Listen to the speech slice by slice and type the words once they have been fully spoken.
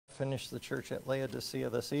finish the church at Laodicea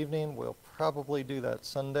this evening. We'll probably do that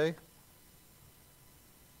Sunday.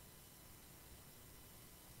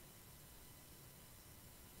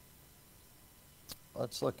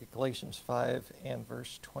 Let's look at Galatians 5 and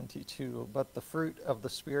verse 22. But the fruit of the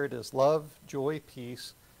Spirit is love, joy,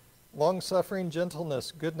 peace, long-suffering,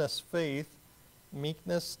 gentleness, goodness, faith,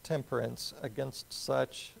 meekness, temperance. Against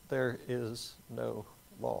such there is no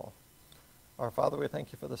law. Our Father, we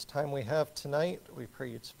thank you for this time we have tonight. We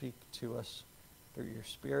pray you'd speak to us through your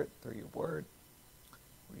Spirit, through your word.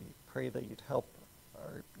 We pray that you'd help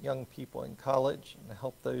our young people in college and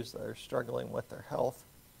help those that are struggling with their health.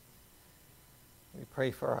 We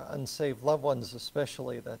pray for our unsaved loved ones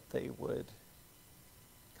especially, that they would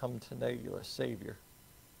come to know you as Savior.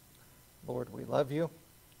 Lord, we love you.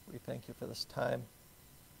 We thank you for this time.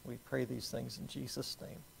 We pray these things in Jesus'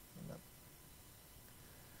 name. Amen.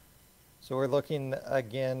 So we're looking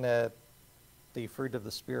again at the fruit of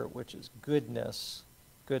the Spirit, which is goodness.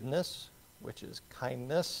 Goodness, which is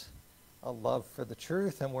kindness, a love for the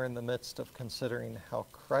truth, and we're in the midst of considering how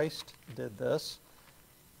Christ did this,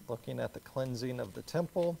 looking at the cleansing of the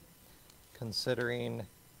temple, considering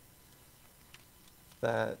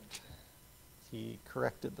that he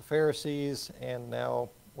corrected the Pharisees, and now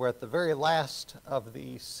we're at the very last of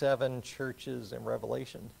the 7 churches in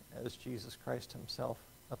Revelation, as Jesus Christ himself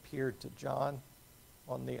appeared to John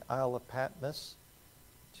on the Isle of Patmos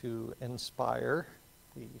to inspire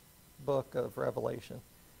the book of Revelation.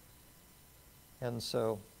 And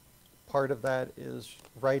so part of that is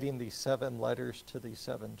writing these 7 letters to these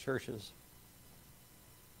 7 churches.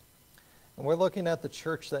 And we're looking at the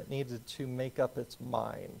church that needed to make up its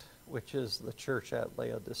mind, which is the church at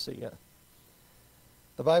Laodicea.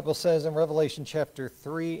 The Bible says in Revelation chapter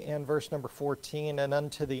 3 and verse number 14, "And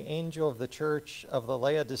unto the angel of the church of the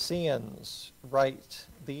Laodiceans write,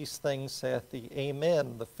 These things saith the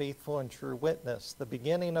Amen, the faithful and true witness, the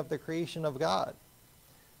beginning of the creation of God.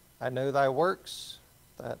 I know thy works,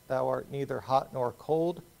 that thou art neither hot nor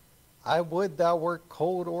cold. I would thou wert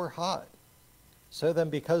cold or hot. So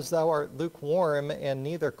then, because thou art lukewarm and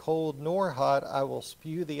neither cold nor hot, I will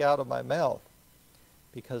spew thee out of my mouth.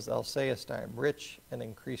 Because thou sayest, I am rich and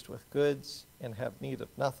increased with goods, and have need of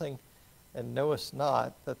nothing, and knowest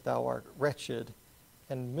not that thou art wretched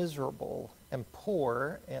and miserable and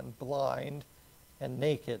poor and blind and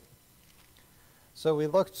naked." So we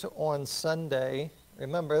looked on Sunday.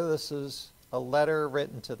 Remember, this is a letter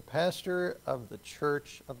written to the pastor of the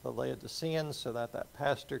church of the Laodiceans so that that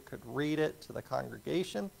pastor could read it to the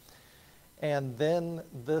congregation. And then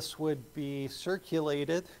this would be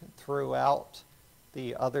circulated throughout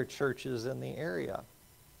the other churches in the area.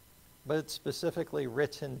 But it's specifically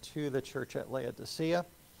written to the church at Laodicea.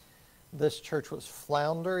 This church was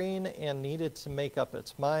floundering and needed to make up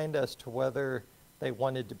its mind as to whether they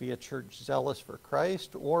wanted to be a church zealous for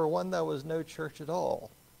Christ or one that was no church at all.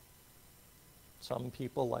 Some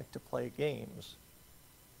people like to play games,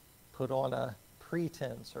 put on a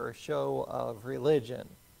pretense or a show of religion.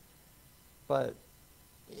 But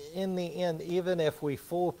in the end, even if we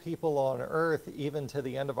fool people on earth, even to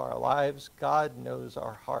the end of our lives, God knows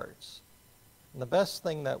our hearts. And the best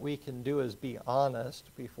thing that we can do is be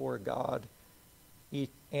honest before God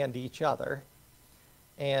and each other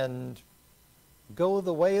and go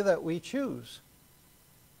the way that we choose.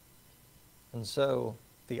 And so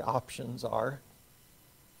the options are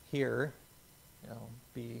here,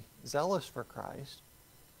 be zealous for Christ,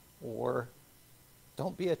 or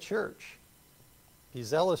don't be a church. Be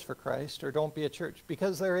zealous for Christ or don't be a church,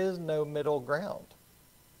 because there is no middle ground.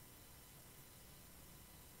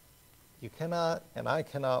 You cannot, and I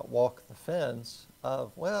cannot, walk the fence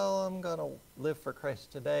of, well, I'm going to live for Christ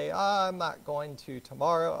today. I'm not going to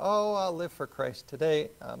tomorrow. Oh, I'll live for Christ today.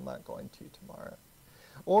 I'm not going to tomorrow.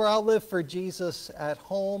 Or I'll live for Jesus at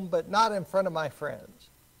home, but not in front of my friends.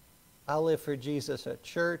 I'll live for Jesus at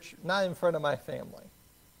church, not in front of my family.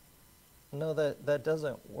 No, that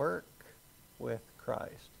doesn't work with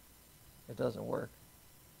Christ. It doesn't work.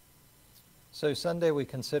 So Sunday we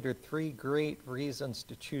considered 3 great reasons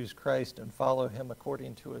to choose Christ and follow him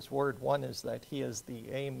according to his word. One is that he is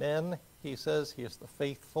the Amen. He says he is the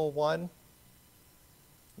faithful one.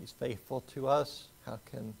 He's faithful to us. How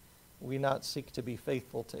can we not seek to be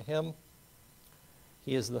faithful to him?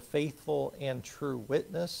 He is the faithful and true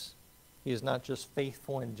witness. He is not just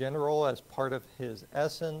faithful in general as part of his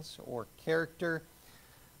essence or character,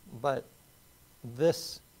 but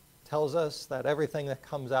this tells us that everything that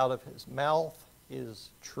comes out of his mouth is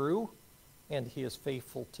true, and he is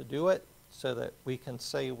faithful to do it, so that we can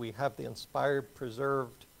say we have the inspired,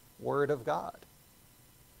 preserved Word of God.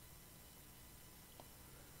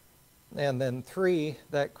 And then 3,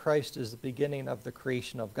 that Christ is the beginning of the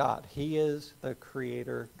creation of God. He is the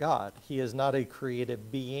creator God. He is not a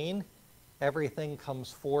created being. Everything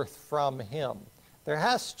comes forth from him. There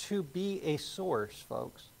has to be a source,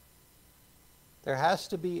 folks. There has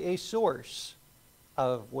to be a source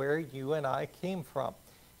of where you and I came from.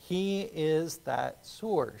 He is that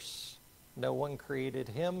source. No one created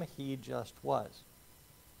him. He just was.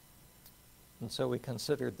 And so we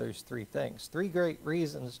considered those 3 things. 3 great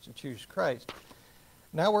reasons to choose Christ.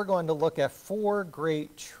 Now we're going to look at 4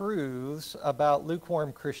 great truths about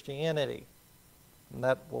lukewarm Christianity. And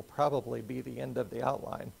that will probably be the end of the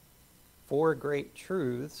outline. 4 great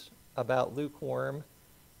truths about lukewarm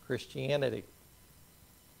Christianity.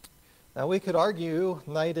 Now we could argue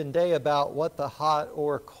night and day about what the hot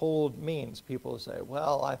or cold means. People say,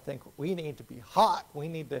 well, I think we need to be hot. We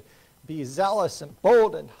need to be zealous and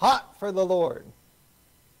bold and hot for the Lord.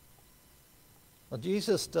 Well,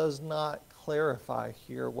 Jesus does not clarify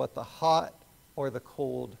here what the hot or the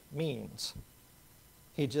cold means.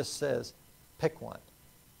 He just says, pick one.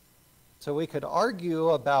 So we could argue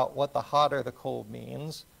about what the hot or the cold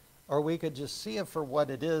means, or we could just see it for what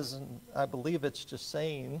it is, and I believe it's just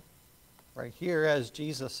saying right here, as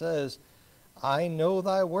Jesus says, I know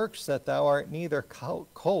thy works, that thou art neither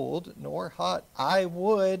cold nor hot. I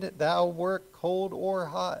would thou wert cold or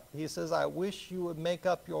hot. He says, I wish you would make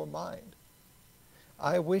up your mind.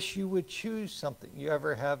 I wish you would choose something. You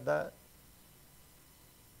ever have that?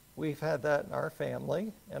 We've had that in our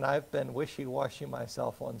family, and I've been wishy-washy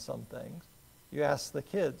myself on some things. You ask the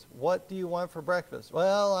kids, what do you want for breakfast?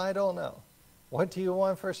 Well, I don't know. What do you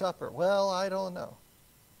want for supper? Well, I don't know.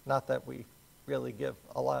 Not that we really give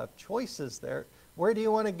a lot of choices there. Where do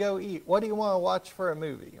you want to go eat? What do you want to watch for a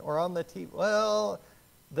movie? Or on the TV? Well,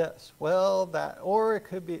 this. Well, that. Or it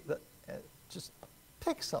could be, just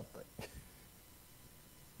pick something. And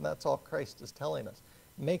that's all Christ is telling us.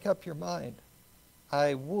 Make up your mind.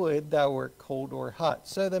 I would thou wert cold or hot.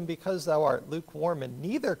 So then because thou art lukewarm and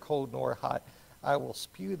neither cold nor hot, I will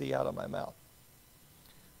spew thee out of my mouth.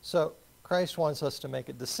 So Christ wants us to make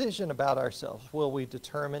a decision about ourselves. Will we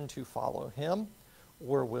determine to follow him,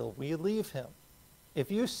 or will we leave him? If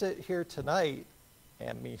you sit here tonight,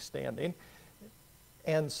 and me standing,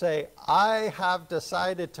 and say, I have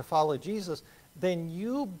decided to follow Jesus, then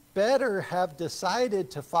you better have decided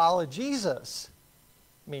to follow Jesus.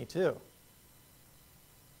 Me too.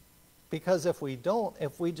 Because if we don't,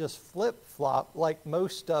 if we just flip-flop like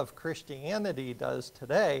most of Christianity does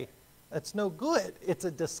today, it's no good. It's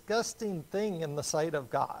a disgusting thing in the sight of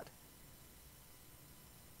God.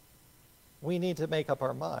 We need to make up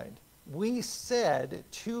our mind. We said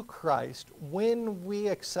to Christ when we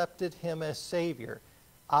accepted him as Savior,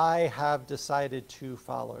 I have decided to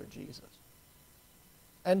follow Jesus.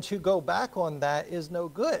 And to go back on that is no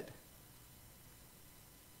good.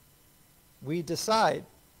 We decide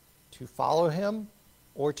to follow him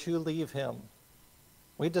or to leave him.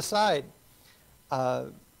 We decide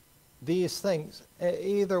these things.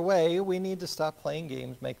 Either way, we need to stop playing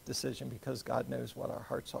games, make a decision, because God knows what our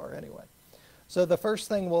hearts are anyway. So the first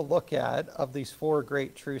thing we'll look at of these 4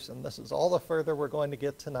 great truths, and this is all the further we're going to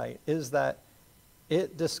get tonight, is that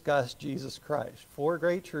it discussed Jesus Christ. 4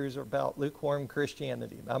 great truths about lukewarm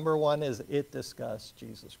Christianity. Number 1 is it discussed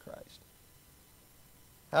Jesus Christ.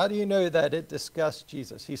 How do you know that it discussed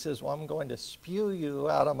Jesus? He says, well, I'm going to spew you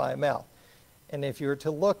out of my mouth. And if you were to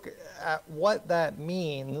look at what that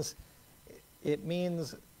means, it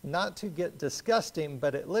means not to get disgusting,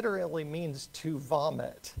 but it literally means to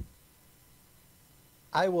vomit.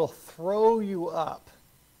 I will throw you up.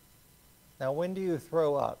 Now, when do you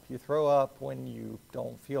throw up? You throw up when you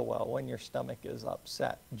don't feel well, when your stomach is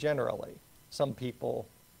upset, generally. Some people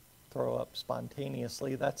throw up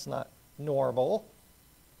spontaneously. That's not normal.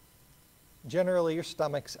 Generally, your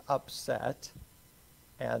stomach's upset,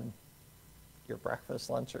 and your breakfast,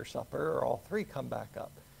 lunch, or supper, or all 3 come back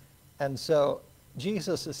up. And so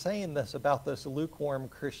Jesus is saying this about this lukewarm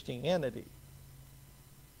Christianity.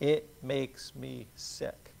 It makes me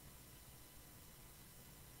sick.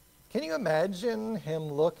 Can you imagine him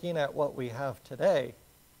looking at what we have today?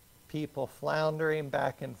 People floundering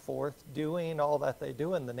back and forth, doing all that they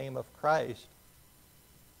do in the name of Christ.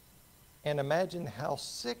 And imagine how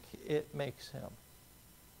sick it makes him.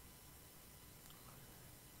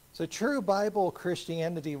 So true Bible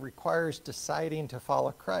Christianity requires deciding to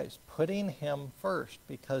follow Christ, putting him first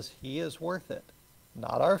because he is worth it,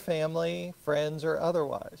 not our family, friends, or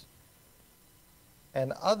otherwise.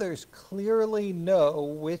 And others clearly know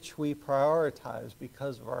which we prioritize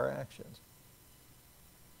because of our actions.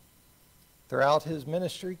 Throughout his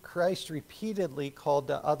ministry, Christ repeatedly called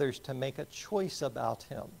to others to make a choice about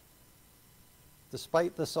him.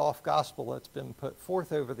 Despite the soft gospel that's been put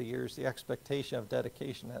forth over the years, the expectation of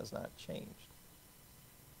dedication has not changed.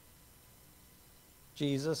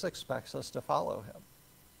 Jesus expects us to follow him.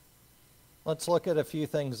 Let's look at a few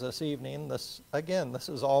things this evening. This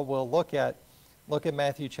is all we'll look at. Look at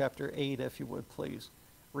Matthew chapter 8, if you would, please.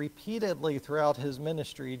 Repeatedly throughout his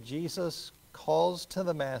ministry, Jesus calls to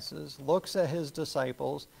the masses, looks at his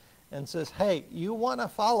disciples, and says, hey, you want to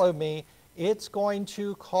follow me, it's going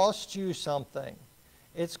to cost you something.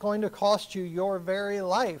 It's going to cost you your very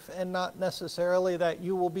life, and not necessarily that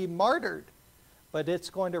you will be martyred, but it's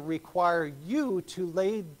going to require you to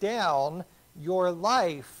lay down your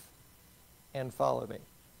life and follow me.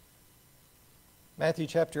 Matthew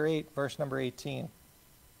chapter 8, verse number 18.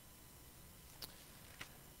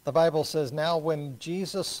 The Bible says, now when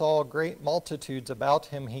Jesus saw great multitudes about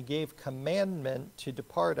him, he gave commandment to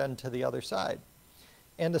depart unto the other side.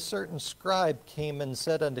 And a certain scribe came and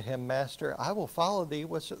said unto him, Master, I will follow thee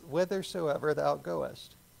whithersoever thou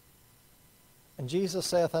goest. And Jesus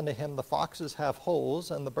saith unto him, the foxes have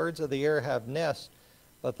holes, and the birds of the air have nests,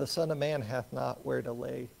 but the Son of Man hath not where to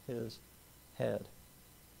lay his head.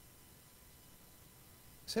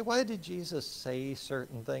 You say, why did Jesus say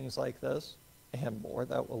certain things like this? And more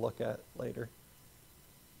that we'll look at later.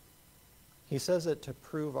 He says it to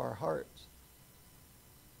prove our hearts.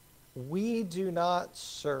 We do not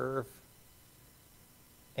serve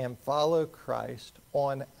and follow Christ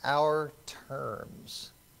on our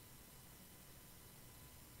terms.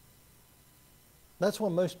 That's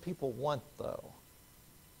what most people want, though.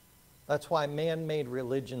 That's why man-made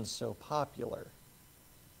religion's so popular.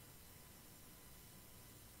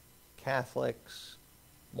 Catholics,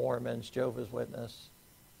 Mormons, Jehovah's Witness,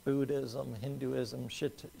 Buddhism, Hinduism,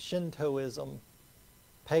 Shintoism,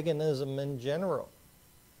 paganism in general.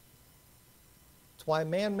 It's why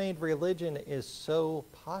man-made religion is so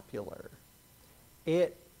popular.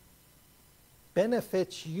 It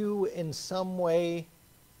benefits you in some way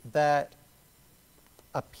that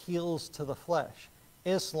appeals to the flesh.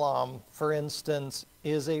 Islam, for instance,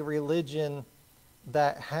 is a religion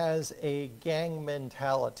that has a gang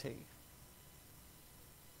mentality.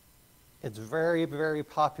 It's very, very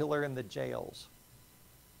popular in the jails.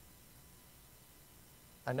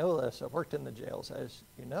 I know this. I've worked in the jails, as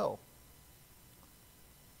you know.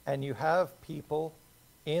 And you have people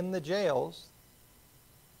in the jails,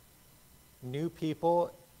 new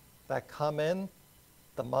people that come in.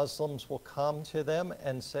 The Muslims will come to them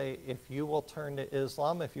and say, if you will turn to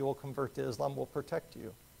Islam, if you will convert to Islam, we'll protect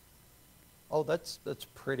you. Oh, that's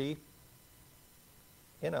pretty,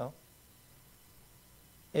 you know.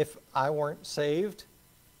 If I weren't saved,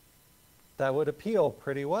 that would appeal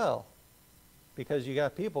pretty well. Because you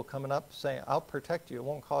got people coming up saying, I'll protect you. It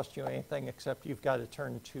won't cost you anything except you've got to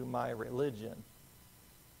turn to my religion.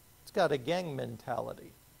 It's got a gang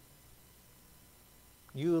mentality.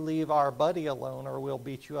 You leave our buddy alone or we'll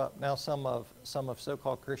beat you up. Now some of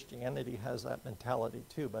so-called Christianity has that mentality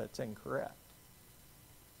too, but it's incorrect.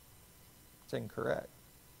 It's incorrect.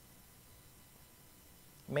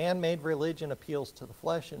 Man-made religion appeals to the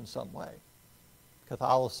flesh in some way.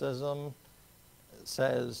 Catholicism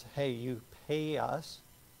says, hey, you pay us,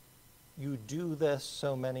 you do this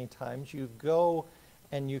so many times, you go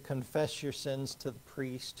and you confess your sins to the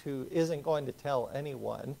priest who isn't going to tell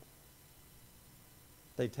anyone.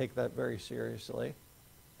 They take that very seriously.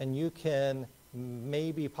 And you can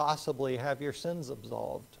maybe possibly have your sins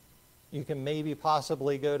absolved. You can maybe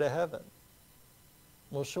possibly go to heaven.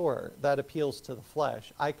 Well, sure, that appeals to the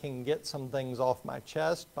flesh. I can get some things off my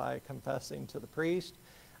chest by confessing to the priest.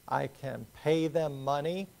 I can pay them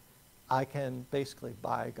money. I can basically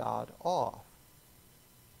buy God off.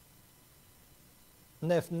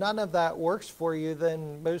 And if none of that works for you,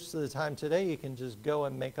 then most of the time today you can just go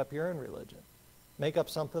and make up your own religion. Make up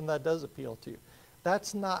something that does appeal to you.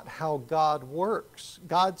 That's not how God works.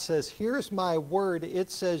 God says, here's my word.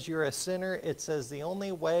 It says you're a sinner. It says the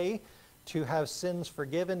only way to have sins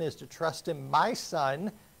forgiven is to trust in my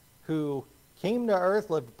Son, who came to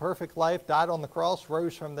earth, lived a perfect life, died on the cross,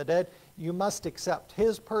 rose from the dead. You must accept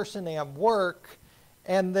his person and work,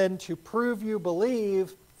 and then to prove you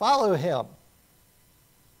believe, follow him.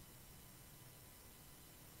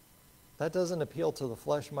 That doesn't appeal to the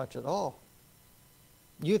flesh much at all.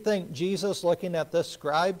 You think Jesus looking at this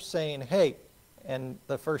scribe saying, hey, and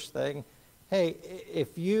the first thing, hey,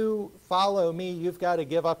 if you follow me, you've got to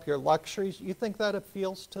give up your luxuries. You think that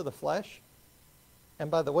appeals to the flesh?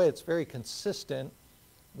 And by the way, it's very consistent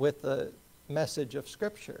with the message of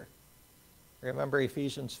Scripture. Remember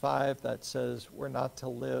Ephesians 5 that says we're not to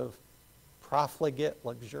live profligate,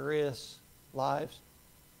 luxurious lives?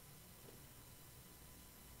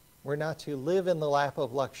 We're not to live in the lap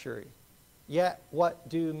of luxury. Yet, what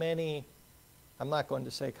do many, I'm not going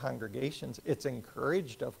to say congregations, it's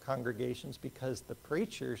encouraged of congregations because the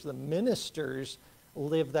preachers, the ministers,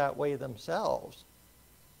 live that way themselves.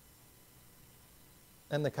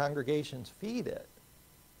 And the congregations feed it.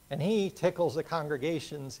 And he tickles the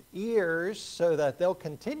congregation's ears so that they'll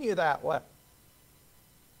continue that way.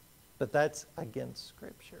 But that's against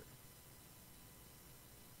Scripture.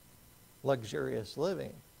 Luxurious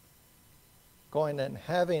living. Going and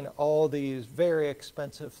having all these very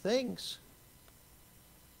expensive things.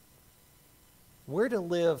 We're to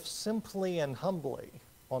live simply and humbly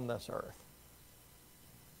on this earth.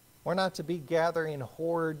 We're not to be gathering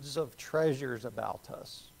hordes of treasures about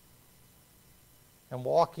us and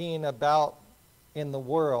walking about in the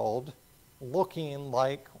world looking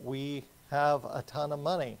like we have a ton of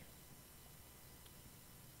money.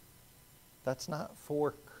 That's not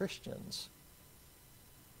for Christians.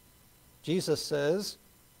 Jesus says,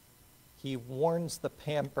 he warns the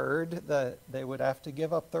pampered that they would have to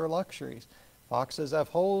give up their luxuries. Foxes have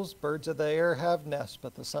holes, birds of the air have nests,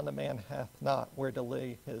 but the Son of Man hath not where to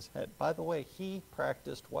lay his head. By the way, he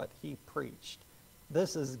practiced what he preached.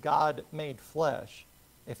 This is God made flesh.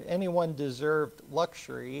 If anyone deserved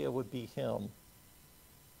luxury, it would be him.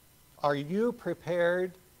 Are you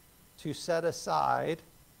prepared to set aside,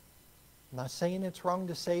 I'm not saying it's wrong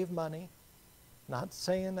to save money, not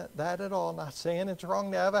saying that at all, not saying it's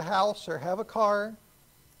wrong to have a house or have a car.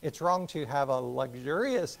 It's wrong to have a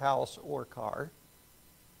luxurious house or car.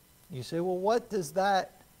 You say, well, what does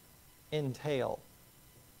that entail?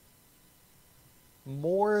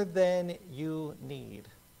 More than you need.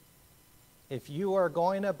 If you are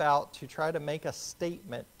going about to try to make a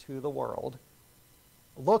statement to the world,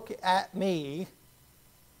 look at me,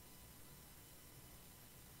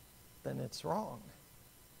 then it's wrong,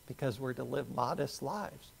 because we're to live modest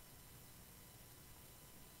lives.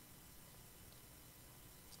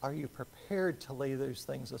 Are you prepared to lay those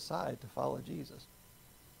things aside to follow Jesus?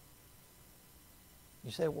 You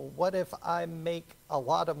say, well, what if I make a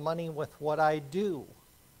lot of money with what I do?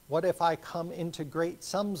 What if I come into great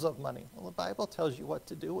sums of money? Well, the Bible tells you what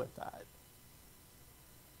to do with that.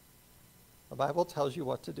 The Bible tells you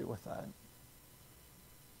what to do with that.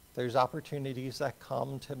 There's opportunities that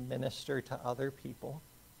come to minister to other people.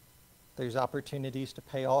 There's opportunities to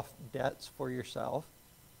pay off debts for yourself.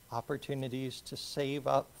 Opportunities to save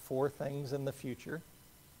up for things in the future.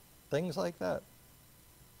 Things like that.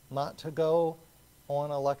 Not to go on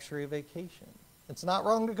a luxury vacation. It's not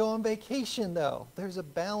wrong to go on vacation, though. There's a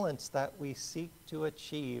balance that we seek to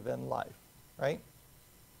achieve in life, right?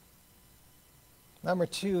 Number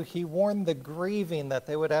 2, he warned the grieving that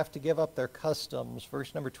they would have to give up their customs.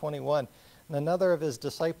 Verse number 21. And another of his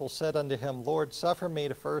disciples said unto him, Lord, suffer me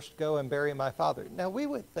to first go and bury my father. Now, we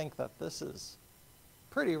would think that this is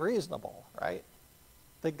pretty reasonable, right?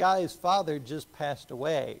 The guy's father just passed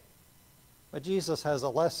away. But Jesus has a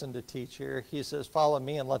lesson to teach here. He says, follow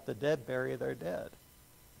me and let the dead bury their dead.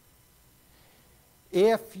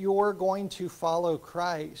 If you're going to follow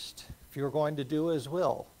Christ, if you're going to do his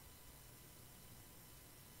will,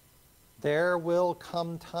 there will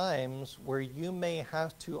come times where you may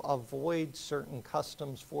have to avoid certain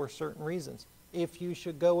customs for certain reasons. If you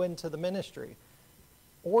should go into the ministry,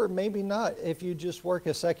 or maybe not, if you just work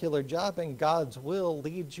a secular job and God's will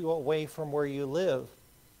leads you away from where you live.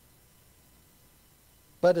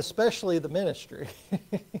 But especially the ministry.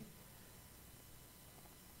 I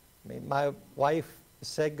mean, my wife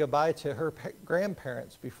said goodbye to her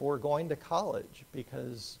grandparents before going to college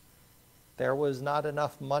because there was not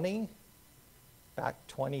enough money. Back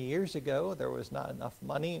 20 years ago, there was not enough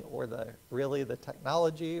money or really the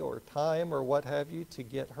technology or time or what have you to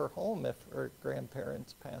get her home if her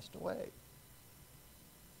grandparents passed away.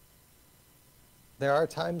 There are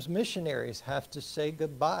times missionaries have to say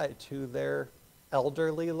goodbye to their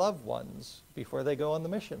elderly loved ones before they go on the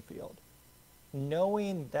mission field,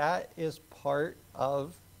 knowing that is part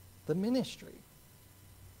of the ministry.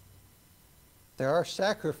 There are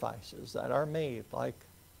sacrifices that are made like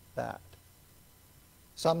that.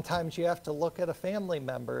 Sometimes you have to look at a family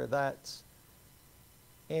member that's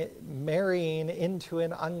marrying into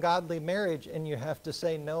an ungodly marriage and you have to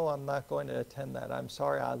say, no, I'm not going to attend that. I'm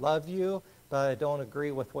sorry, I love you, but I don't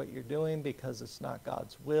agree with what you're doing because it's not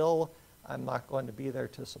God's will. I'm not going to be there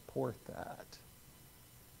to support that.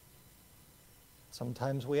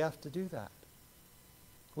 Sometimes we have to do that.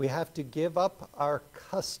 We have to give up our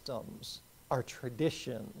customs, our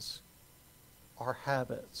traditions, our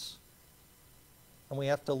habits. And we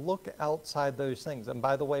have to look outside those things. And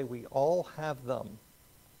by the way, we all have them.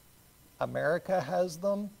 America has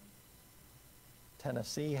them.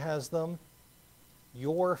 Tennessee has them.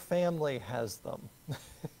 Your family has them.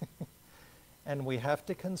 And we have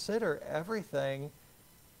to consider everything,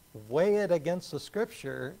 weigh it against the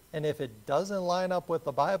Scripture, and if it doesn't line up with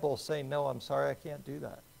the Bible, say, no, I'm sorry, I can't do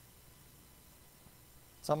that.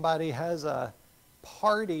 Somebody has a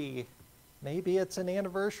party, maybe it's an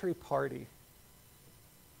anniversary party,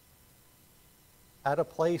 at a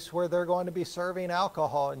place where they're going to be serving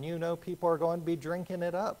alcohol, and you know people are going to be drinking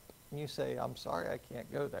it up. And you say, I'm sorry, I can't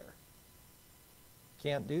go there.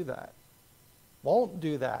 Can't do that. Won't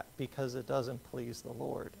do that because it doesn't please the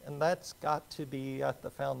Lord. And that's got to be at the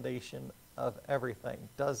foundation of everything.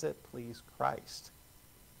 Does it please Christ?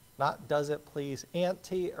 Not does it please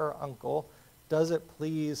auntie or uncle. Does it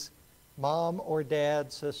please mom or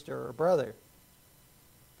dad, sister or brother?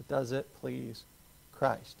 But does it please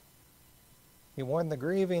Christ? He warned the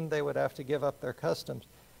grieving they would have to give up their customs.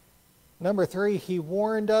 Number 3, he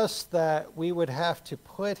warned us that we would have to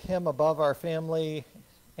put him above our family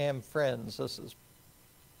and friends. This is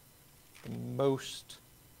the most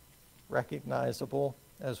recognizable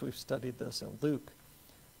as we've studied this in Luke.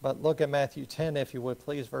 But look at Matthew 10, if you would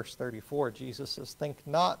please, verse 34. Jesus says, think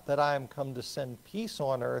not that I am come to send peace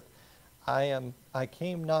on earth. I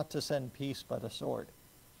came not to send peace, but a sword.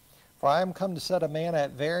 For I am come to set a man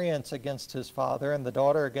at variance against his father, and the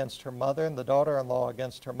daughter against her mother, and the daughter-in-law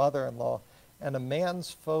against her mother-in-law. And a man's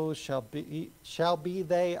foes shall be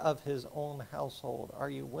they of his own household. Are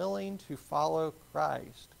you willing to follow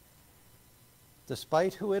Christ,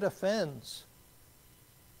 despite who it offends?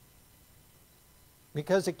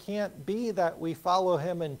 Because it can't be that we follow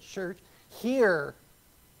him in church. Here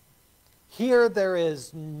there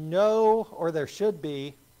is no, or there should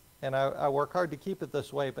be, and I work hard to keep it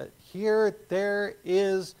this way, but here there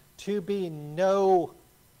is to be no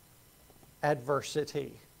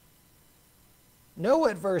adversity. No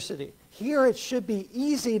adversity. Here it should be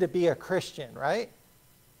easy to be a Christian, right?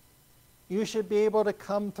 You should be able to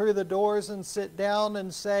come through the doors and sit down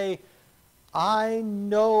and say, I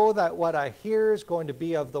know that what I hear is going to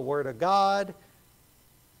be of the Word of God.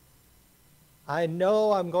 I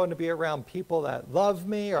know I'm going to be around people that love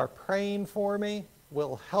me, are praying for me,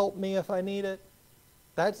 will help me if I need it.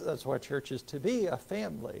 That's what church is to be, a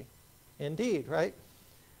family, indeed, right?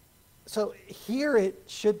 So here it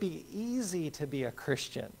should be easy to be a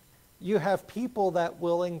Christian. You have people that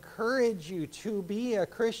will encourage you to be a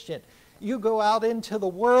Christian. You go out into the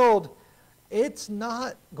world, it's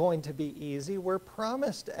not going to be easy. We're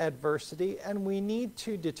promised adversity, and we need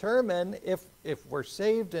to determine if we're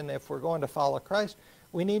saved and if we're going to follow Christ,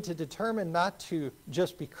 we need to determine not to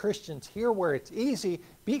just be Christians here where it's easy,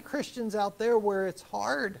 be Christians out there where it's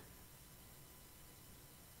hard.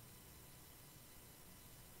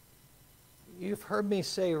 You've heard me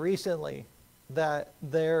say recently that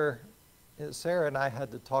Sarah and I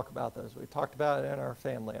had to talk about this. We talked about it in our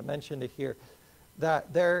family. I mentioned it here,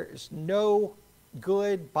 that there's no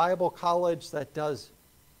good Bible college that does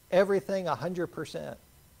everything 100%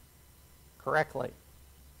 correctly.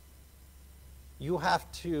 You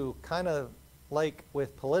have to, kind of like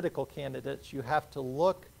with political candidates, you have to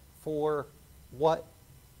look for what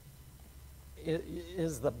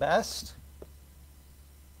is the best,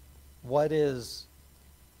 what is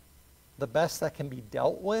the best that can be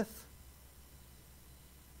dealt with.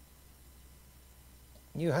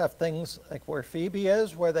 You have things like where Phoebe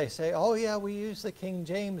is, where they say, oh yeah, we use the King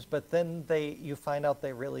James, but then you find out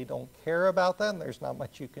they really don't care about that, and there's not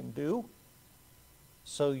much you can do.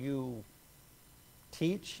 So you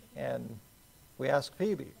teach, and we ask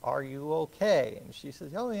Phoebe, are you okay? And she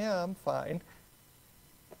says, oh yeah, I'm fine.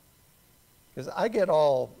 Because I get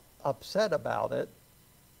all upset about it.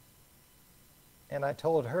 And I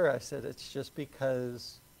told her, I said, it's just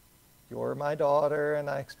because you're my daughter, and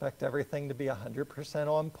I expect everything to be 100%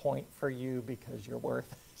 on point for you because you're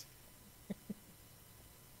worth it.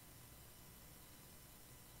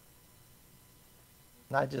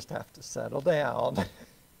 And I just have to settle down.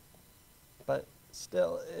 But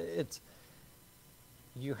still,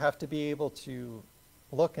 you have to be able to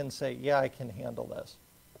look and say, yeah, I can handle this.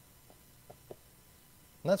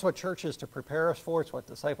 And that's what church is to prepare us for. It's what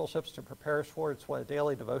discipleship is to prepare us for. It's what a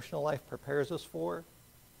daily devotional life prepares us for.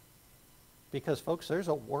 Because, folks, there's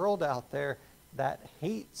a world out there that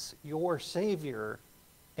hates your Savior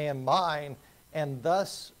and mine, and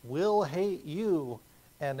thus will hate you,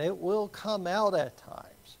 and it will come out at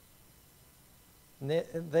times.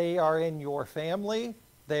 They are in your family.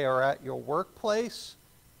 They are at your workplace.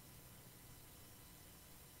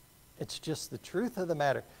 It's just the truth of the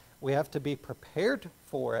matter. We have to be prepared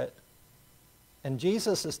for it. And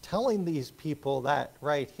Jesus is telling these people that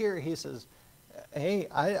right here. He says, hey,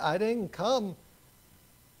 I didn't come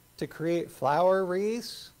to create flower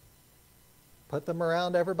wreaths, put them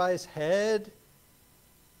around everybody's head,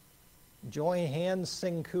 join hands,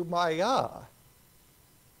 sing Kumbaya.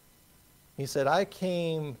 He said, I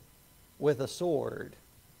came with a sword.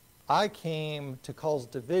 I came to cause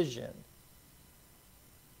division.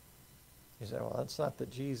 He said, well, that's not the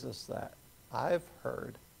Jesus that I've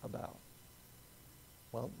heard about.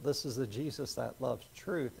 Well, this is the Jesus that loves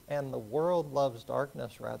truth, and the world loves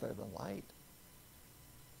darkness rather than light.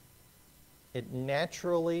 It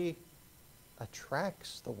naturally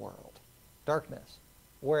attracts the world, darkness,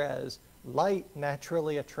 whereas light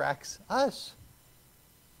naturally attracts us.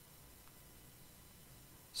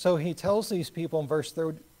 So he tells these people in verse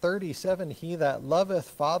 37, he that loveth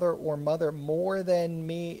father or mother more than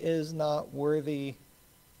me is not worthy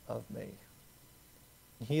of me.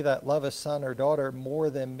 He that loveth son or daughter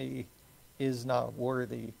more than me is not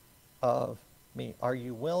worthy of me. Are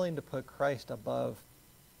you willing to put Christ above?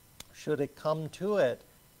 Should it come to it,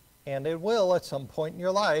 and it will at some point in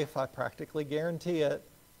your life, I practically guarantee it,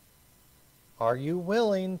 are you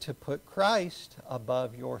willing to put Christ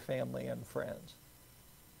above your family and friends?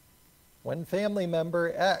 When family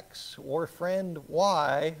member X or friend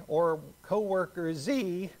Y or coworker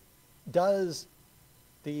Z does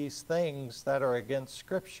these things that are against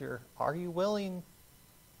Scripture, are you willing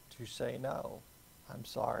to say no? I'm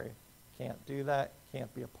sorry, can't do that,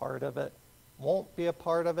 can't be a part of it, won't be a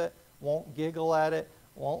part of it, won't giggle at it,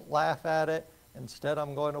 won't laugh at it. Instead,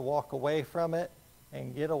 I'm going to walk away from it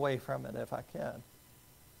and get away from it if I can.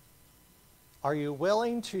 Are you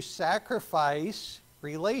willing to sacrifice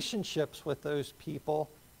relationships with those people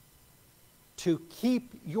to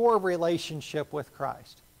keep your relationship with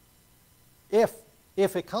Christ? If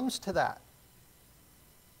it comes to that.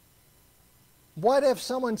 What if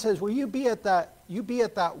someone says, will you be at that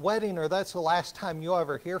wedding, or that's the last time you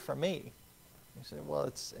ever hear from me? You say, well,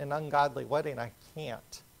 it's an ungodly wedding. I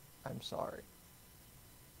can't. I'm sorry.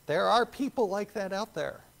 There are people like that out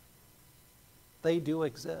there. They do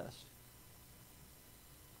exist.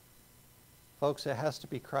 Folks, it has to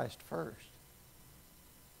be Christ first.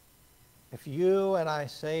 If you and I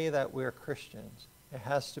say that we're Christians, it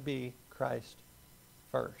has to be Christ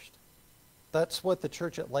first. That's what the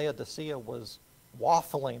church at Laodicea was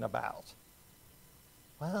waffling about.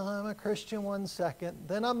 Well, I'm a Christian one second,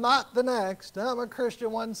 then I'm not the next. I'm a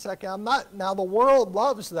Christian one second, I'm not. Now, the world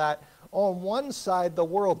loves that. On one side, the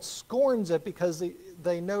world scorns it because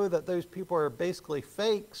they know that those people are basically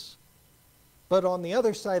fakes. But on the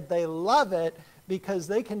other side, they love it because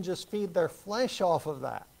they can just feed their flesh off of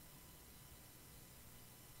that.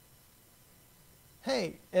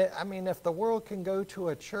 Hey, I mean, if the world can go to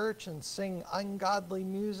a church and sing ungodly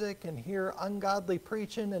music and hear ungodly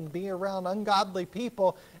preaching and be around ungodly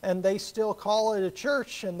people, and they still call it a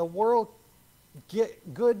church, and the world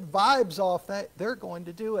get good vibes off that, they're going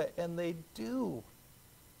to do it. And they do.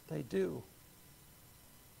 They do.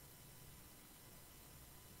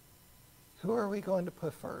 Who are we going to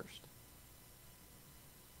put first?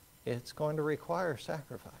 It's going to require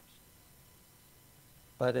sacrifice.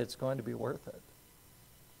 But it's going to be worth it.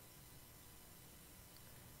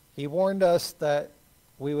 He warned us that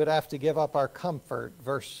we would have to give up our comfort.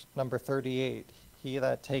 Verse number 38. He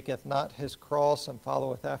that taketh not his cross and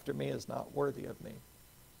followeth after me is not worthy of me.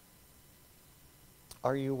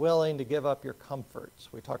 Are you willing to give up your comforts?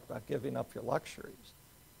 We talked about giving up your luxuries.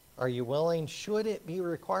 Are you willing, should it be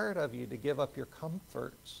required of you, to give up your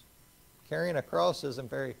comforts? Carrying a cross isn't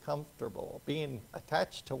very comfortable. Being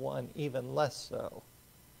attached to one, even less so.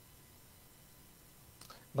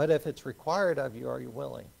 But if it's required of you, are you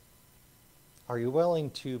willing? Are you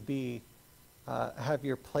willing to be have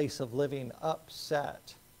your place of living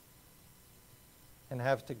upset and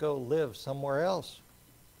have to go live somewhere else?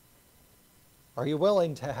 Are you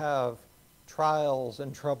willing to have trials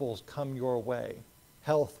and troubles come your way,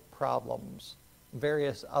 health problems,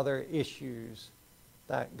 various other issues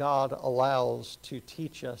that God allows to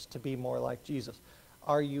teach us to be more like Jesus?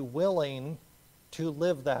 Are you willing to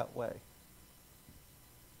live that way?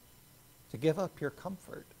 To give up your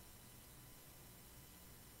comfort?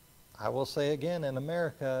 I will say again, in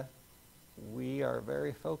America, we are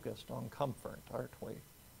very focused on comfort, aren't we?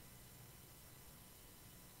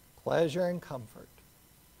 Pleasure and comfort.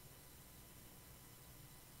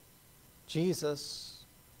 Jesus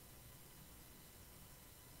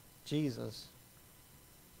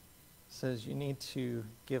says you need to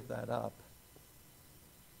give that up.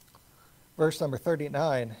 Verse number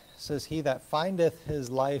 39 says, he that findeth his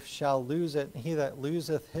life shall lose it, and he that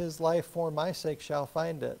loseth his life for my sake shall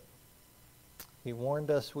find it. He warned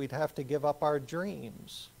us we'd have to give up our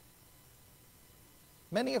dreams.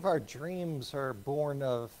 Many of our dreams are born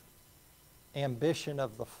of ambition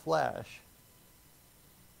of the flesh,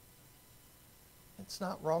 it's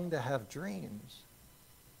not wrong to have dreams.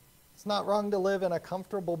 It's not wrong to live in a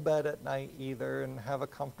comfortable bed at night either and have a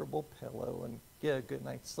comfortable pillow and get a good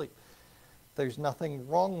night's sleep. There's nothing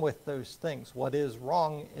wrong with those things. What is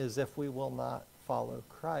wrong is if we will not follow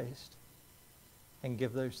Christ and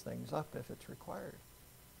give those things up if it's required.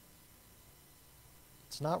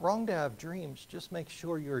 It's not wrong to have dreams. Just make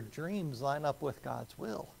sure your dreams line up with God's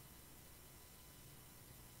will.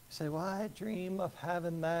 You say, well, I dream of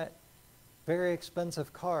having that very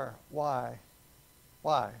expensive car. Why?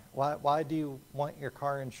 Why do you want your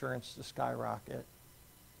car insurance to skyrocket?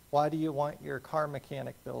 Why do you want your car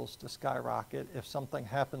mechanic bills to skyrocket if something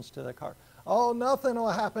happens to the car? Oh, nothing will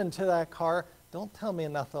happen to that car. Don't tell me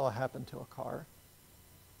nothing will happen to a car.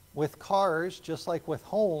 With cars, just like with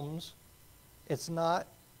homes, it's not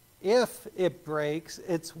if it breaks,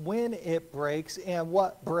 it's when it breaks and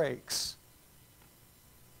what breaks.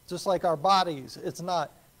 Just like our bodies, it's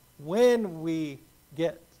not when we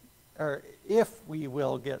get, or if we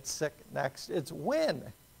will get sick next, it's when.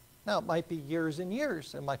 Now, it might be years and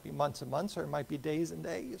years, it might be months and months, or it might be days and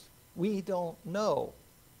days. We don't know.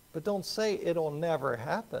 But don't say it'll never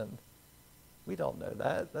happen. We don't know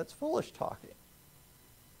that. That's foolish talking.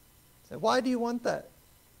 Say, why do you want that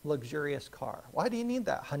luxurious car? Why do you need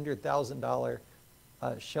that $100,000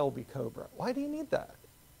 Shelby Cobra? Why do you need that?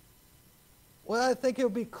 Well, I think it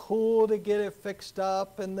would be cool to get it fixed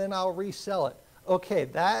up and then I'll resell it. Okay,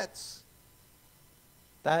 that's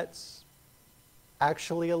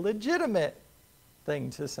actually a legitimate thing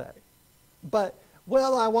to say. But,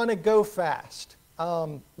 well, I want to go fast.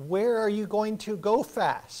 Where are you going to go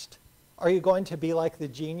fast? Are you going to be like the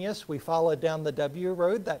genius? We followed down the W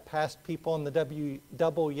road that passed people in the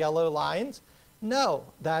double yellow lines. No,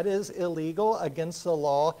 that is illegal, against the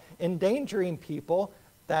law, endangering people.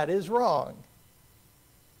 That is wrong.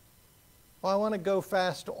 Well, I want to go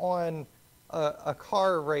fast on a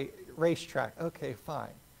car racetrack. Okay, fine.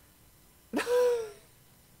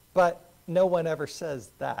 But no one ever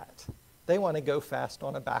says that. They want to go fast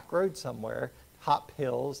on a back road somewhere, hop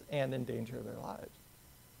hills, and endanger their lives.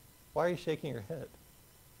 Why are you shaking your head?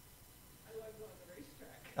 I like going on the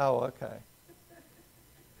racetrack. Oh, okay.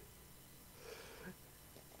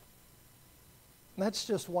 That's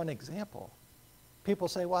just one example. People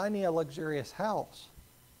say, well, I need a luxurious house.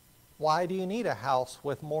 Why do you need a house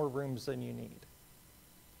with more rooms than you need?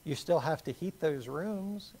 You still have to heat those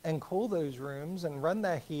rooms and cool those rooms and run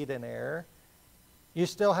that heat and air. You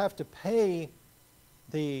still have to pay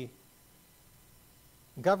the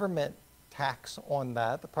government tax on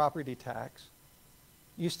that, the property tax.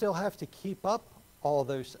 You still have to keep up all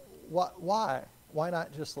those. Why? Why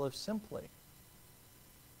not just live simply?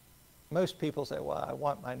 Most people say, well, I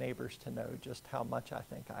want my neighbors to know just how much I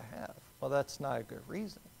think I have. Well, that's not a good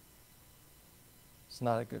reason. It's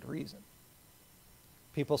not a good reason.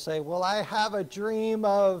 People say, well, I have a dream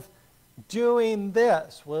of doing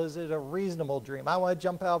this. Well, is it a reasonable dream? I want to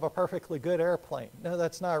jump out of a perfectly good airplane. No,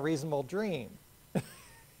 that's not a reasonable dream.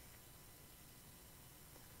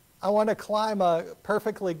 I want to climb a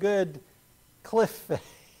perfectly good cliff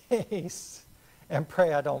face and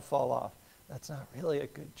pray I don't fall off. That's not really a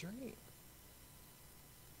good dream.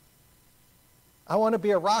 I want to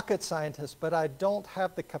be a rocket scientist, but I don't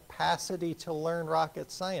have the capacity to learn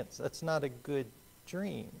rocket science. That's not a good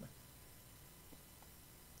dream.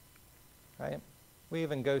 Right? We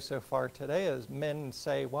even go so far today as men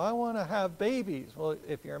say, well, I want to have babies. Well,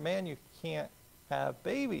 if you're a man, you can't have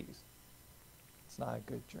babies. It's not a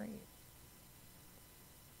good dream.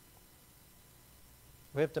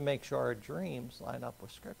 We have to make sure our dreams line up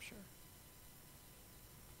with Scripture.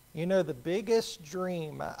 You know, the biggest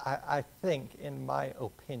dream, I think, in my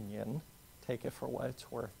opinion, take it for what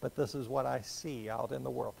it's worth, but this is what I see out in the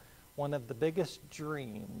world. One of the biggest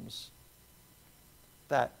dreams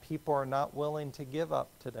that people are not willing to give up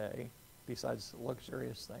today, besides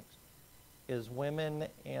luxurious things, is women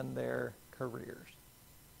and their careers.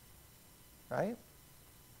 Right?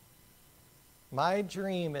 My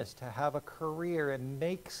dream is to have a career and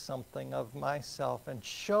make something of myself and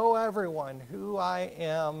show everyone who I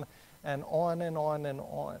am, and on and on and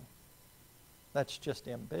on. That's just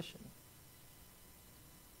ambition.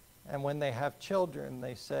 And when they have children,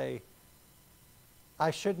 they say,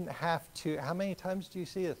 I shouldn't have to, how many times do you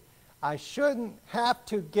see this? I shouldn't have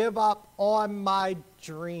to give up on my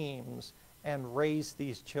dreams and raise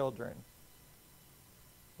these children.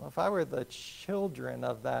 Well, if I were the children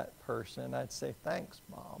of that person, I'd say, thanks,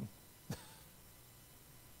 Mom.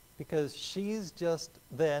 Because she's just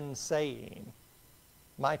then saying,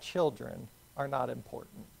 my children are not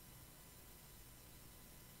important.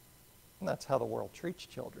 And that's how the world treats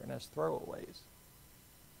children, as throwaways.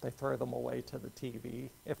 They throw them away to the TV.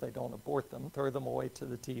 If they don't abort them, throw them away to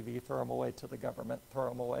the TV, throw them away to the government, throw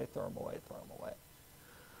them away, throw them away, throw them away.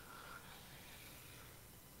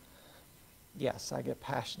 Yes, I get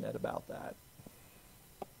passionate about that.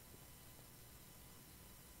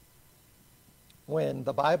 When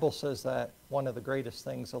the Bible says that one of the greatest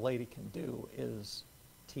things a lady can do is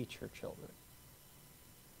teach her children,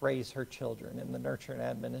 raise her children in the nurture and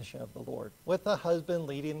admonition of the Lord, with the husband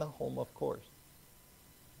leading the home, of course.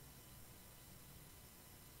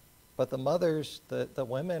 But the mothers, the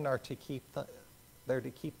women are to keep they're to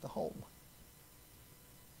keep the home.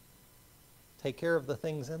 Take care of the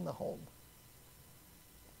things in the home.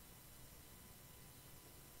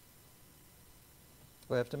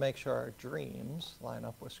 We have to make sure our dreams line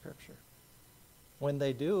up with Scripture. When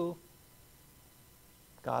they do,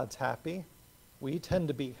 God's happy. We tend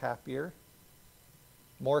to be happier,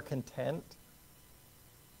 more content.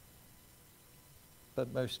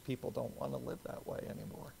 But most people don't want to live that way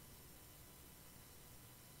anymore.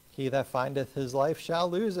 He that findeth his life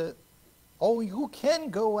shall lose it. Oh, you can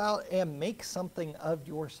go out and make something of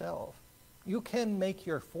yourself. You can make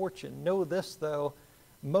your fortune. Know this, though.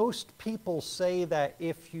 Most people say that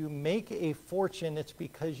if you make a fortune, it's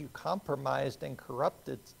because you compromised and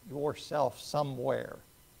corrupted yourself somewhere.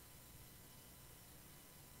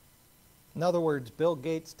 In other words, Bill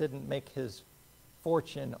Gates didn't make his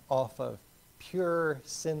fortune off of pure,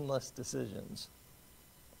 sinless decisions.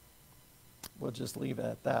 We'll just leave it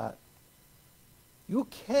at that. You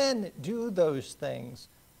can do those things,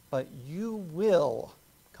 but you will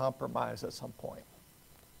compromise at some point.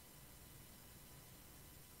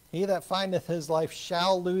 He that findeth his life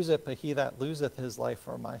shall lose it, but he that loseth his life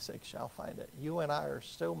for my sake shall find it. You and I are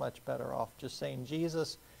so much better off just saying,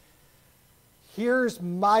 Jesus, here's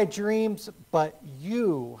my dreams, but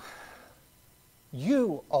you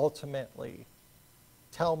ultimately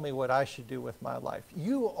tell me what I should do with my life.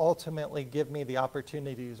 You ultimately give me the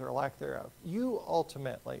opportunities or lack thereof. You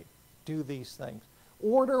ultimately do these things.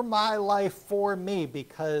 Order my life for me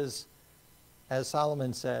because, as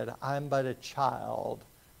Solomon said, I'm but a child.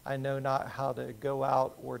 I know not how to go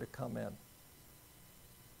out or to come in.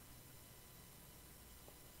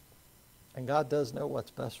 And God does know what's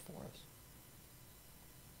best for us.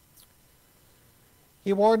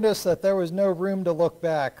 He warned us that there was no room to look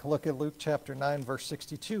back. Look at Luke chapter 9, verse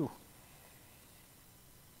 62.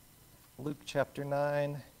 Luke chapter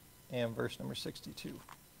 9 and verse number 62.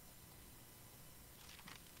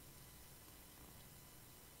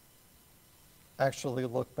 Actually,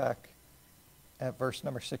 look back at verse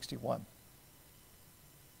number 61.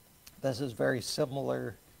 This is very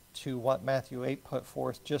similar to what Matthew 8 put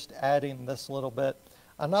forth, just adding this little bit.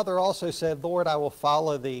 Another also said, Lord, I will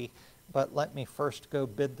follow thee, but let me first go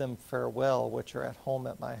bid them farewell, which are at home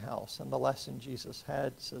at my house. And the lesson Jesus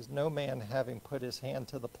had says, no man having put his hand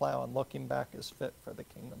to the plow and looking back is fit for the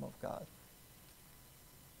kingdom of God.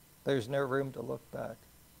 There's no room to look back.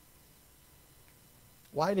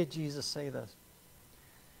 Why did Jesus say this?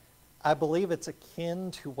 I believe it's akin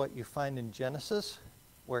to what you find in Genesis,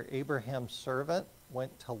 where Abraham's servant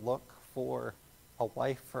went to look for a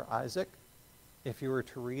wife for Isaac. If you were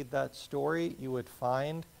to read that story, you would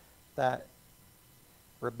find that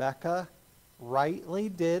Rebekah rightly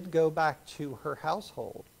did go back to her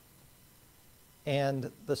household.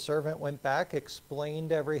 And the servant went back,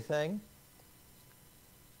 explained everything,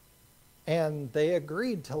 and they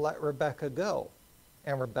agreed to let Rebekah go.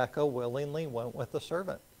 And Rebekah willingly went with the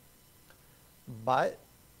servant. But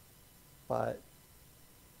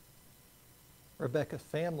Rebekah's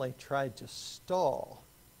family tried to stall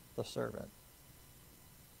the servant.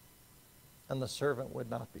 And the servant would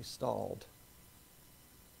not be stalled.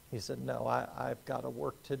 He said, no, I've got a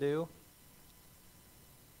work to do.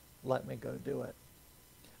 Let me go do it.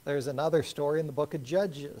 There's another story in the book of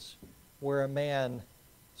Judges where a man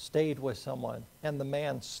stayed with someone and the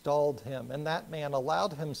man stalled him. And that man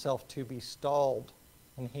allowed himself to be stalled.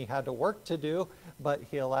 And he had a work to do, but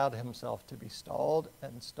he allowed himself to be stalled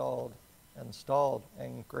and stalled and stalled.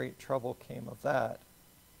 And great trouble came of that.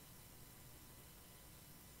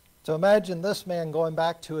 So imagine this man going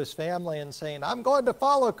back to his family and saying, I'm going to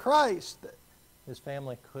follow Christ. His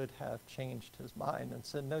family could have changed his mind and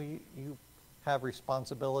said, no, you have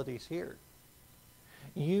responsibilities here.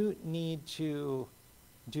 You need to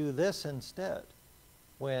do this instead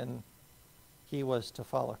when he was to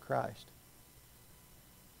follow Christ.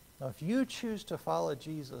 Now, if you choose to follow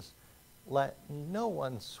Jesus, let no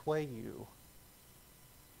one sway you.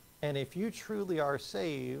 And if you truly are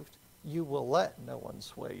saved, you will let no one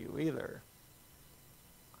sway you either.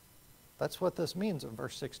 That's what this means in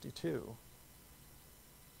verse 62.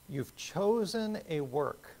 You've chosen a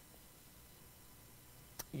work.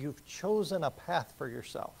 You've chosen a path for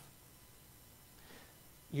yourself.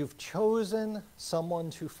 You've chosen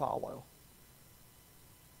someone to follow.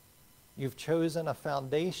 You've chosen a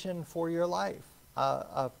foundation for your life,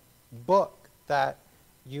 a book that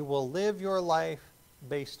you will live your life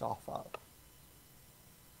based off of.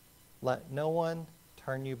 Let no one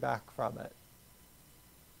turn you back from it.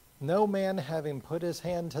 No man having put his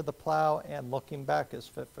hand to the plow and looking back is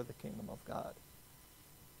fit for the kingdom of God.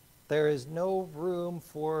 There is no room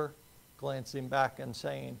for glancing back and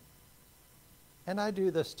saying, and I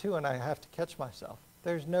do this too, and I have to catch myself.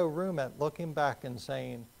 There's no room at looking back and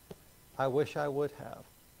saying, I wish I would have.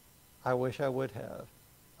 I wish I would have.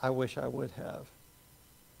 I wish I would have.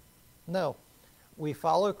 No, we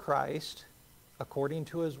follow Christ according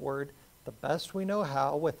to his word, the best we know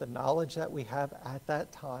how with the knowledge that we have at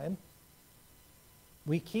that time.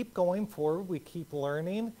 We keep going forward. We keep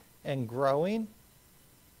learning and growing.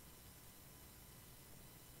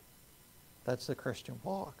 That's the Christian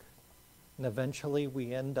walk. And eventually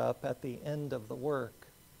we end up at the end of the work,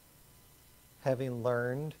 having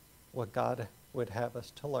learned what God would have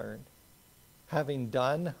us to learn, having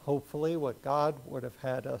done, hopefully, what God would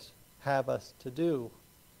have us to do.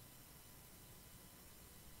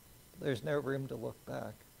 There's no room to look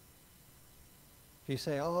back. If you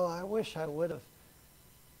say, oh, I wish I would have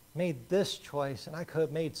made this choice and I could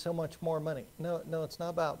have made so much more money. No, it's not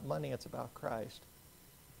about money, it's about Christ.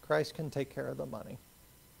 Christ can take care of the money.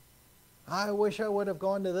 I wish I would have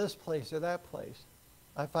gone to this place or that place.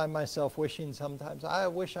 I find myself wishing sometimes, I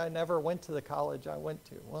wish I never went to the college I went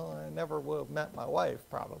to. Well, I never would have met my wife,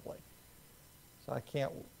 probably. So I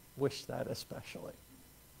can't wish that especially.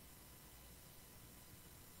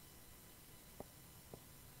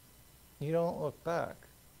 You don't look back.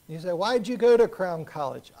 You say, why'd you go to Crown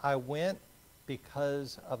College? I went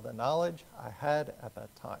because of the knowledge I had at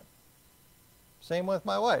that time. Same with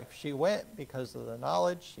my wife. She went because of the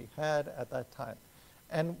knowledge she had at that time.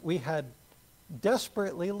 And we had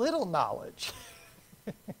desperately little knowledge.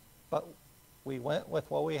 But we went with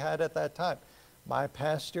what we had at that time. My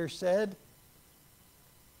pastor said,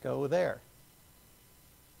 go there.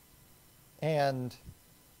 And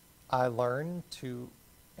I learned to,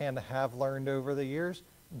 and have learned over the years,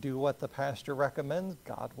 do what the pastor recommends.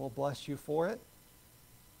 God will bless you for it.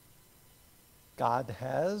 God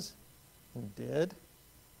has and did.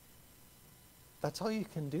 That's all you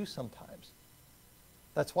can do sometimes.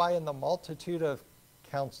 That's why in the multitude of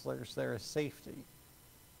counselors there is safety.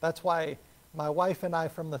 That's why my wife and I,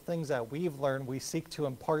 from the things that we've learned, we seek to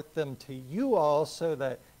impart them to you all so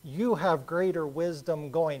that you have greater wisdom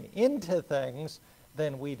going into things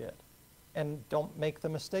than we did. And don't make the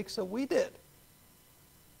mistakes that we did.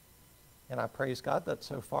 And I praise God that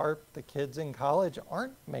so far the kids in college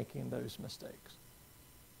aren't making those mistakes.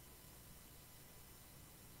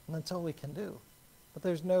 And that's all we can do. But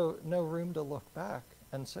there's no room to look back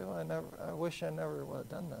and say, well, I wish I never would have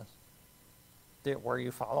done this. Were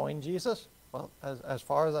you following Jesus? Well, as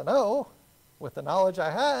far as I know, with the knowledge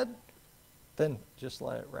I had, then just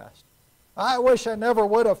let it rest. I wish I never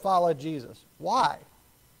would have followed Jesus. Why?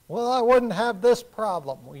 Well, I wouldn't have this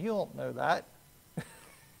problem. Well, you don't know that.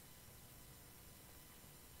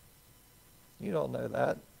 You don't know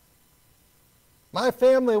that. My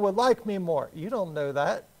family would like me more. You don't know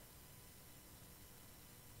that.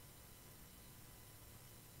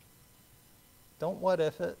 Don't what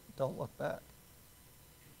if it. Don't look back.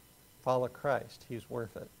 Follow Christ. He's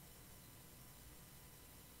worth it.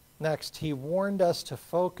 Next, he warned us to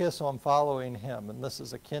focus on following him. And this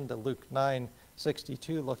is akin to Luke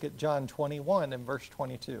 9:62. Look at John 21 and verse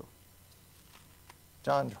 22.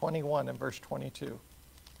 John 21 and verse 22.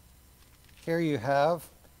 Here you have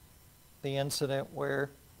the incident where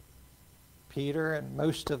Peter and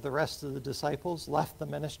most of the rest of the disciples left the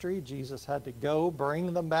ministry. Jesus had to go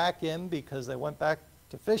bring them back in because they went back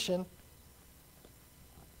to fishing.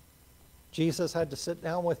 Jesus had to sit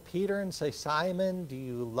down with Peter and say, Simon, do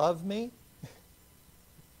you love me?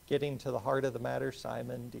 Getting to the heart of the matter,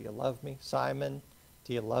 Simon, do you love me? Simon,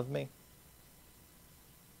 do you love me?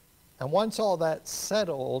 And once all that's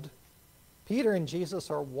settled, Peter and Jesus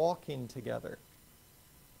are walking together.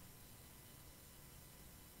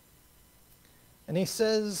 And he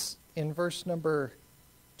says in verse number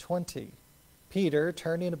 20, Peter,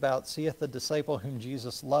 turning about, seeth the disciple whom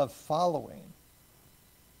Jesus loved following,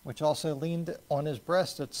 which also leaned on his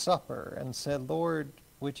breast at supper, and said, Lord,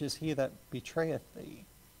 which is he that betrayeth thee?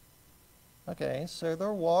 Okay, so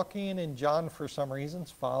they're walking, and John, for some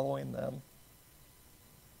reasons, following them.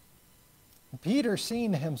 Peter,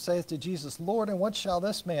 seeing him, saith to Jesus, Lord, and what shall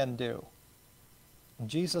this man do? And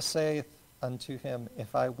Jesus saith unto him,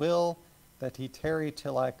 If I will that he tarry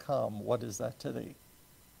till I come, what is that to thee?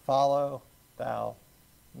 Follow thou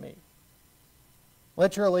me.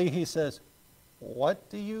 Literally, he says, what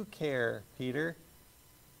do you care, Peter?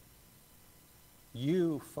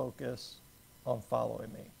 You focus on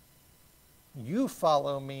following me. You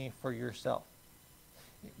follow me for yourself.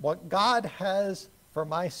 What God has for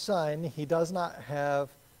my son, he does not have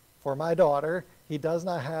for my daughter. He does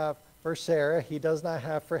not have for Sarah. He does not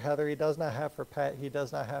have for Heather. He does not have for Pat. He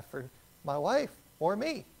does not have for my wife or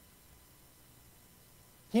me.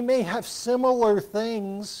 He may have similar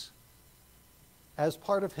things as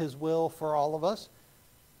part of his will for all of us,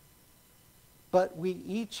 but we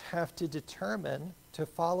each have to determine to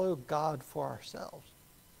follow God for ourselves.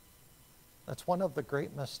 That's one of the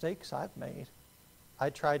great mistakes I've made. I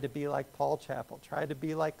tried to be like Paul Chappell, tried to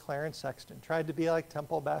be like Clarence Sexton, tried to be like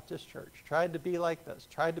Temple Baptist Church, tried to be like this,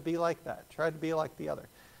 tried to be like that, tried to be like the other.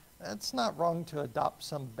 It's not wrong to adopt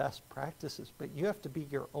some best practices, but you have to be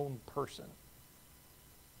your own person.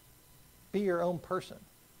 Be your own person.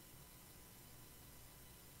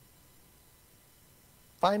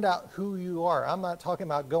 Find out who you are. I'm not talking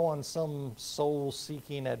about go on some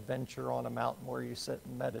soul-seeking adventure on a mountain where you sit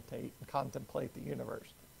and meditate and contemplate the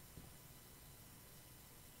universe.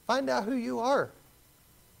 Find out who you are.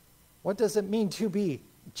 What does it mean to be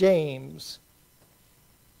James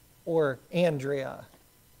or Andrea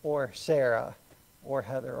or Sarah or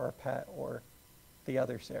Heather or Pat or the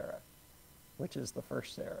other Sarah, which is the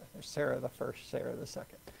first Sarah. There's Sarah the first, Sarah the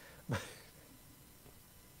second.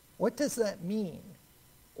 What does that mean?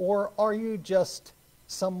 Or are you just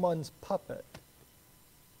someone's puppet?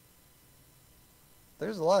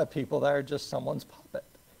 There's a lot of people that are just someone's puppet.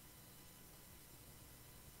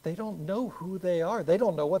 They don't know who they are. They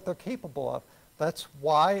don't know what they're capable of. That's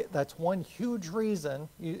one huge reason,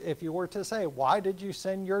 if you were to say, why did you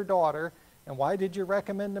send your daughter and why did you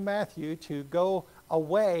recommend to Matthew to go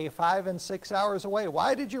away 5 and 6 hours away?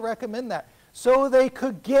 Why did you recommend that? So they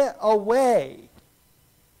could get away.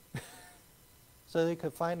 So they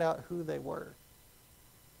could find out who they were.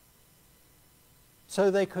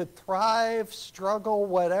 So they could thrive, struggle,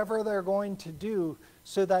 whatever they're going to do,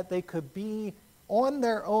 so that they could be on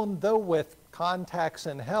their own, though with contacts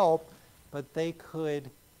and help, but they could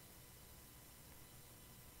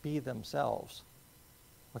be themselves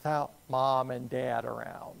without mom and dad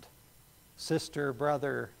around, sister,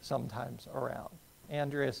 brother sometimes around.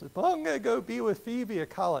 Andrea says, well, I'm going to go be with Phoebe at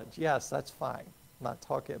college. Yes, that's fine. I'm not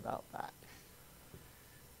talking about that.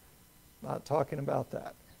 Not talking about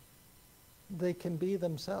that. They can be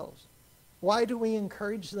themselves. Why do we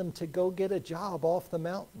encourage them to go get a job off the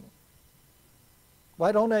mountain?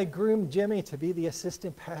 Why don't I groom Jimmy to be the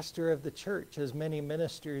assistant pastor of the church, as many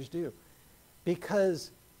ministers do?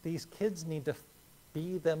 Because these kids need to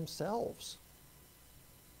be themselves.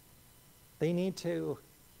 They need to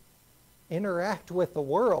interact with the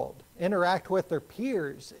world, interact with their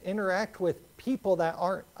peers, interact with people that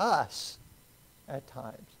aren't us at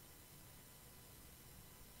times.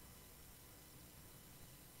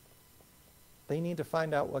 They need to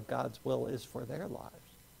find out what God's will is for their lives.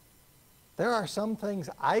 There are some things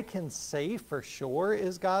I can say for sure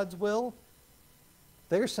is God's will.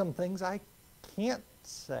 There's some things I can't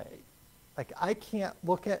say. Like I can't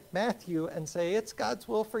look at Matthew and say, it's God's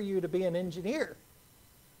will for you to be an engineer.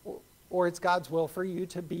 Or it's God's will for you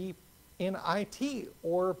to be in IT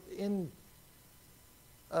or in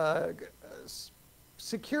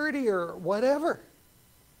security or whatever.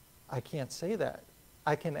 I can't say that.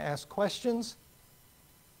 I can ask questions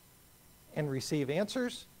and receive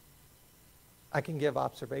answers. I can give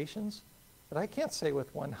observations, but I can't say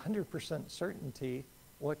with 100% certainty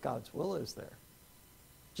what God's will is there.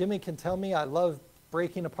 Jimmy can tell me I love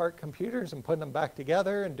breaking apart computers and putting them back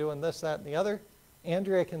together and doing this, that, and the other.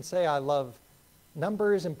 Andrea can say I love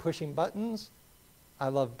numbers and pushing buttons. I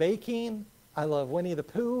love baking. I love Winnie the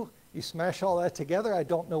Pooh. You smash all that together, I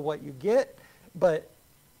don't know what you get, but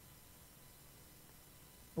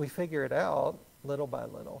we figure it out little by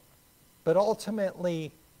little. But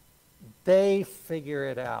ultimately, they figure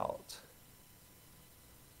it out.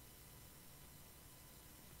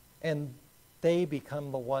 And they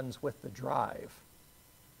become the ones with the drive.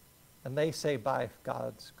 And they say, by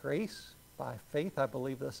God's grace, by faith, I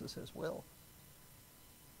believe this is His will.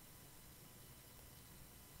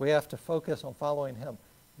 We have to focus on following Him,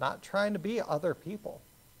 not trying to be other people.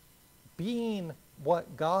 Being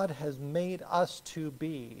what God has made us to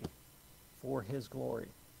be for His glory.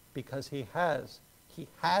 Because He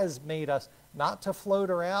has made us not to float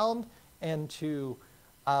around and to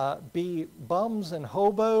be bums and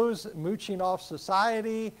hobos mooching off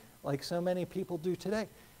society like so many people do today.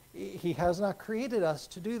 He has not created us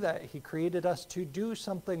to do that. He created us to do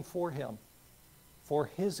something for him, for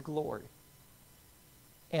his glory.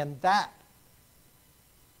 And that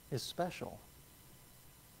is special.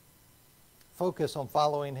 Focus on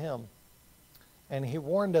following him. And he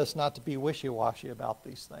warned us not to be wishy-washy about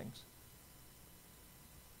these things.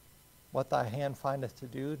 What thy hand findeth to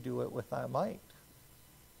do, do it with thy might.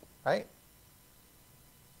 Right?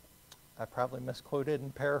 I probably misquoted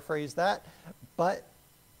and paraphrased that, but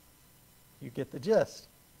you get the gist.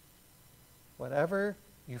 Whatever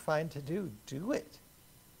you find to do, do it.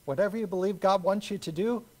 Whatever you believe God wants you to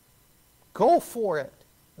do, go for it.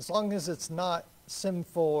 As long as it's not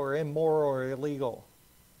sinful or immoral or illegal.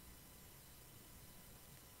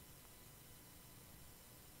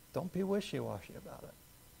 Don't be wishy-washy about it.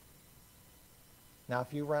 Now,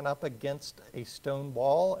 if you run up against a stone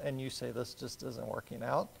wall and you say, this just isn't working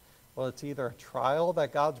out, well, it's either a trial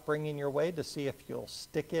that God's bringing your way to see if you'll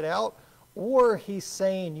stick it out, or he's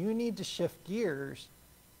saying you need to shift gears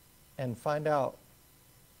and find out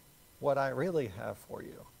what I really have for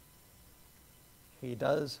you. He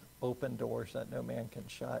does open doors that no man can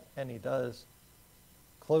shut, and he does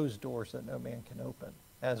close doors that no man can open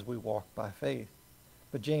as we walk by faith.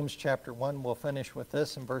 But James chapter 1, we'll finish with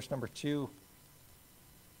this in verse number 2.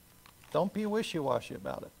 Don't be wishy-washy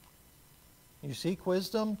about it. You seek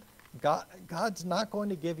wisdom, God's not going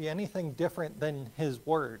to give you anything different than his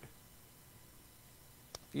word.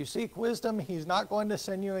 If you seek wisdom, he's not going to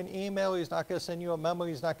send you an email, he's not going to send you a memo,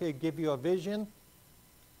 he's not going to give you a vision.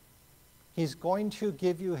 He's going to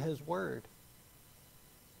give you his word.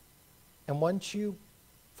 And once you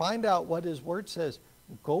find out what his word says,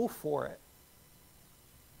 go for it.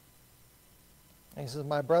 And he says,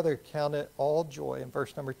 my brother, count it all joy, in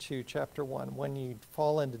verse number 2, chapter 1, when you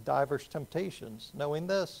fall into diverse temptations, knowing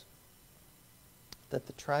this, that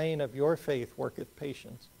the trying of your faith worketh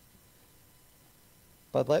patience.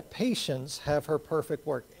 But let patience have her perfect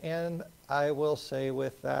work. And I will say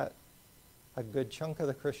with that, a good chunk of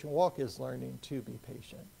the Christian walk is learning to be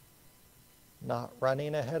patient. Not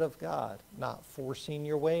running ahead of God, not forcing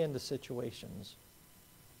your way into situations.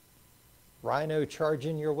 Rhino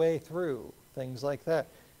charging your way through, things like that.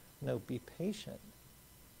 No, be patient.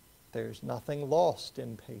 There's nothing lost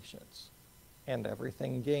in patience and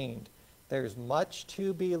everything gained. There's much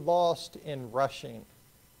to be lost in rushing.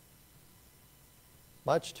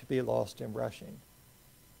 Much to be lost in rushing.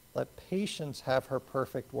 Let patience have her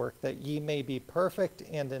perfect work, that ye may be perfect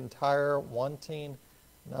and entire, wanting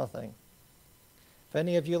nothing. If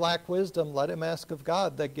any of you lack wisdom, let him ask of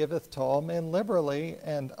God, that giveth to all men liberally,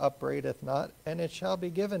 and upbraideth not, and it shall be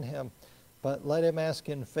given him. But let him ask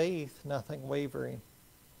in faith, nothing wavering.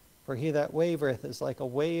 For he that wavereth is like a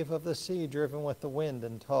wave of the sea, driven with the wind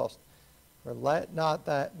and tossed. For let not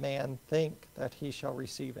that man think that he shall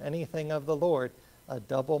receive anything of the Lord. A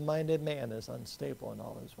double-minded man is unstable in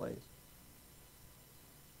all his ways.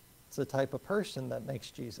 It's the type of person that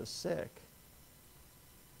makes Jesus sick.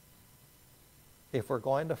 If we're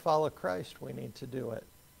going to follow Christ, we need to do it.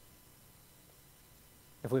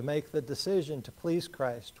 If we make the decision to please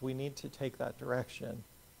Christ, we need to take that direction.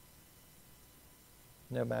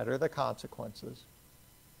 No matter the consequences,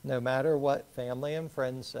 no matter what family and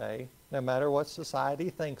friends say, no matter what society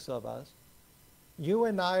thinks of us. You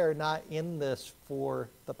and I are not in this for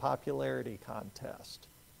the popularity contest.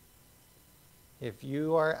 If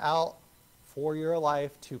you are out for your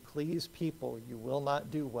life to please people, you will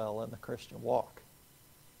not do well in the Christian walk.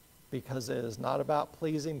 Because it is not about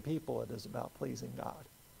pleasing people, it is about pleasing God.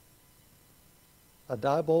 A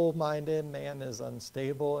double-minded man is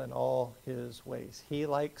unstable in all his ways. He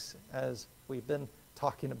likes, as we've been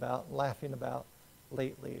talking about, laughing about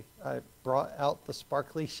lately, I brought out the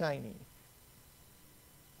sparkly shiny.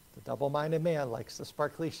 The double-minded man likes the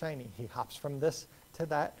sparkly shiny. He hops from this to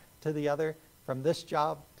that to the other, from this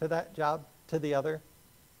job to that job to the other.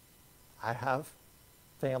 I have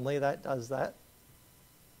family that does that.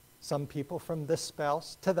 Some people from this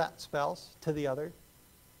spouse to that spouse to the other.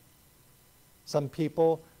 Some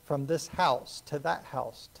people from this house to that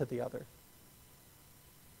house to the other.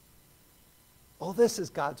 Oh, this is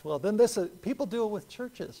God's will. Then people do it with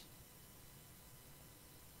churches.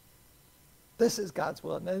 This is God's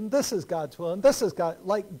will, and this is God's will, and this is God.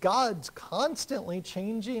 Like God's constantly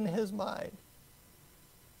changing his mind.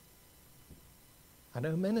 I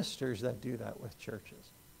know ministers that do that with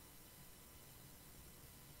churches.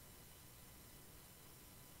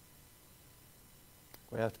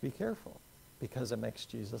 We have to be careful because it makes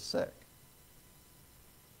Jesus sick.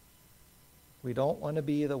 We don't want to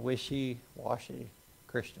be the wishy-washy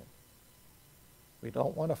Christian. We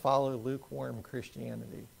don't want to follow lukewarm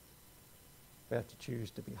Christianity. We have to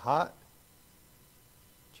choose to be hot,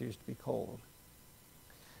 choose to be cold.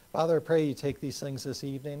 Father, I pray you take these things this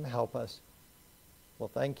evening. Help us.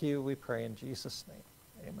 Well, thank you. We pray in Jesus'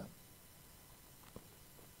 name. Amen.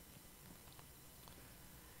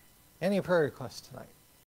 Any prayer requests tonight?